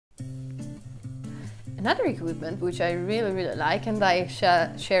Another equipment which I really like, and I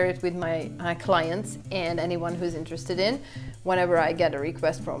share it with my clients and anyone who's interested in, whenever I get a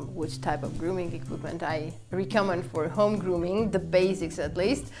request from which type of grooming equipment I recommend for home grooming, the basics at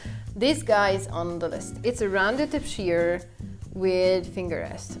least, this guy is on the list. It's a rounded tip shear with finger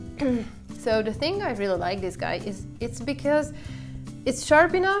rest. So the thing I really like this guy is it's because it's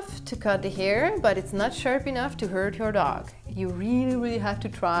sharp enough to cut the hair, but it's not sharp enough to hurt your dog. You really have to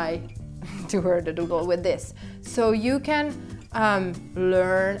try to hurt the doodle with this. So you can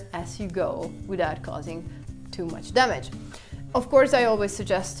learn as you go without causing too much damage. Of course, I always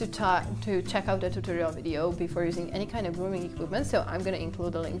suggest to check out the tutorial video before using any kind of grooming equipment, so I'm going to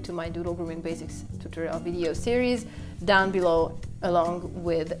include a link to my Doodle Grooming Basics tutorial video series down below, along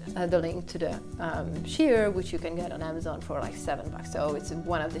with the link to the shear, which you can get on Amazon for like $7. So it's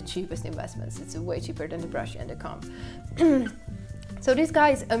one of the cheapest investments. It's way cheaper than the brush and the comb. So this guy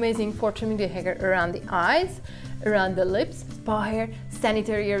is amazing for trimming the hair around the eyes, around the lips, paw hair,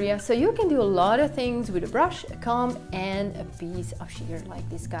 sanitary area. So you can do a lot of things with a brush, a comb, and a piece of shear like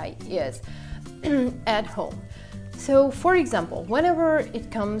this guy is at home. So for example, whenever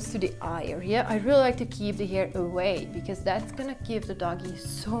it comes to the eye area, I really like to keep the hair away because that's gonna give the doggy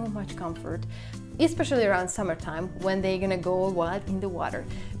so much comfort, especially around summertime when they're gonna go wild in the water.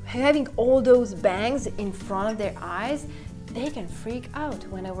 Having all those bangs in front of their eyes, they can freak out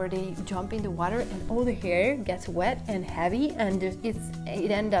whenever they jump in the water and all the hair gets wet and heavy, and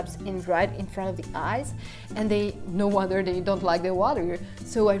it ends up right in front of the eyes, and no wonder they don't like the water.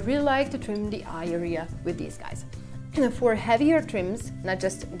 So I really like to trim the eye area with these guys. For heavier trims, not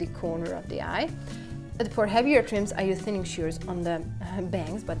just the corner of the eye, for heavier trims I use thinning shears on the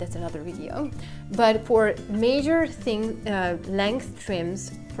bangs, but that's another video. But for major length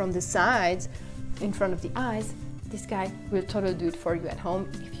trims from the sides in front of the eyes, this guy will totally do it for you at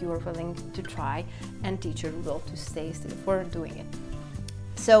home if you are willing to try and teach your doodle to stay still for doing it.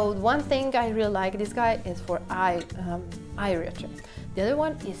 So one thing I really like this guy is for eye area trim. The other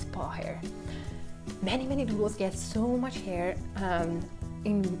one is paw hair. Many doodles get so much hair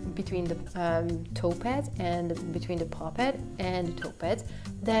in between the toe pads and between the paw pad and the toe pads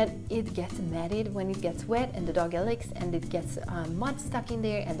that it gets matted when it gets wet and the dog licks, and it gets mud stuck in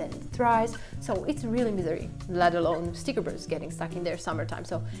there and then it dries. So it's really misery, let alone sticker burrs getting stuck in there summertime.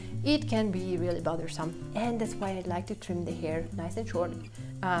 So it can be really bothersome, and that's why I like to trim the hair nice and short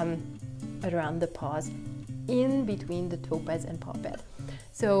around the paws in between the toe pads and paw pad.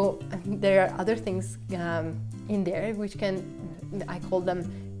 So there are other things in there which I call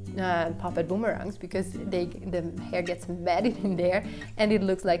them paw pad boomerangs, because the hair gets matted in there and it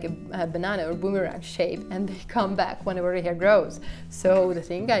looks like a banana or boomerang shape, and they come back whenever the hair grows. So the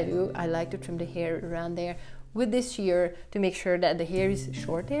thing I do, I like to trim the hair around there with this shear to make sure that the hair is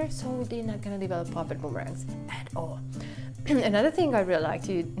short there, so they're not gonna develop paw pad boomerangs at all. Another thing I really like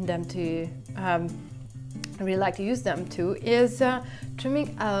to use them to is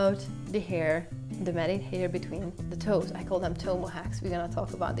trimming out the hair, the matted hair between the toes. I call them toe mohawks. We're gonna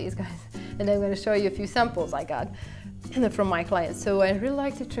talk about these guys, and I'm gonna show you a few samples I got from my clients. So I really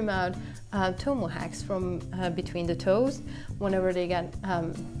like to trim out toe mohawks from between the toes whenever they get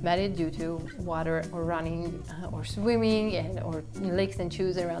matted due to water or running or swimming or licks and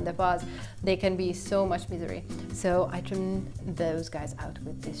chews around the paws. They can be so much misery. So I trim those guys out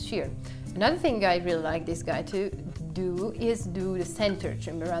with this shear. Another thing I really like this guy to do is do the center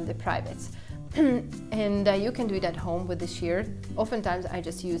trim around the privates. And you can do it at home with the shear. Oftentimes I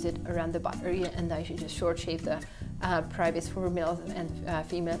just use it around the butt area, and I should just short shave the privates for males and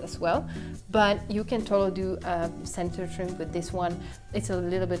females as well. But you can totally do a center trim with this one. It's a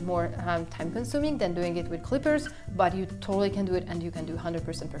little bit more time consuming than doing it with clippers, but you totally can do it, and you can do 100%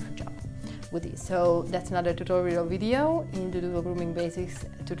 perfect job with these. So that's another tutorial video in the Doodle Grooming Basics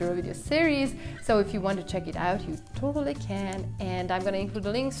tutorial video series. So if you want to check it out, you totally can, and I'm going to include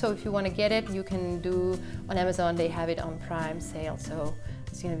the link. So if you want to get it, you can do on Amazon. They have it on Prime sale, so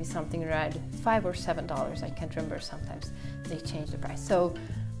it's going to be something around $5 or $7. I can't remember. Sometimes they change the price. So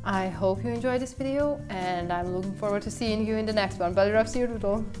I hope you enjoyed this video, and I'm looking forward to seeing you in the next one. Belly rubs your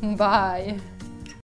doodle. Bye.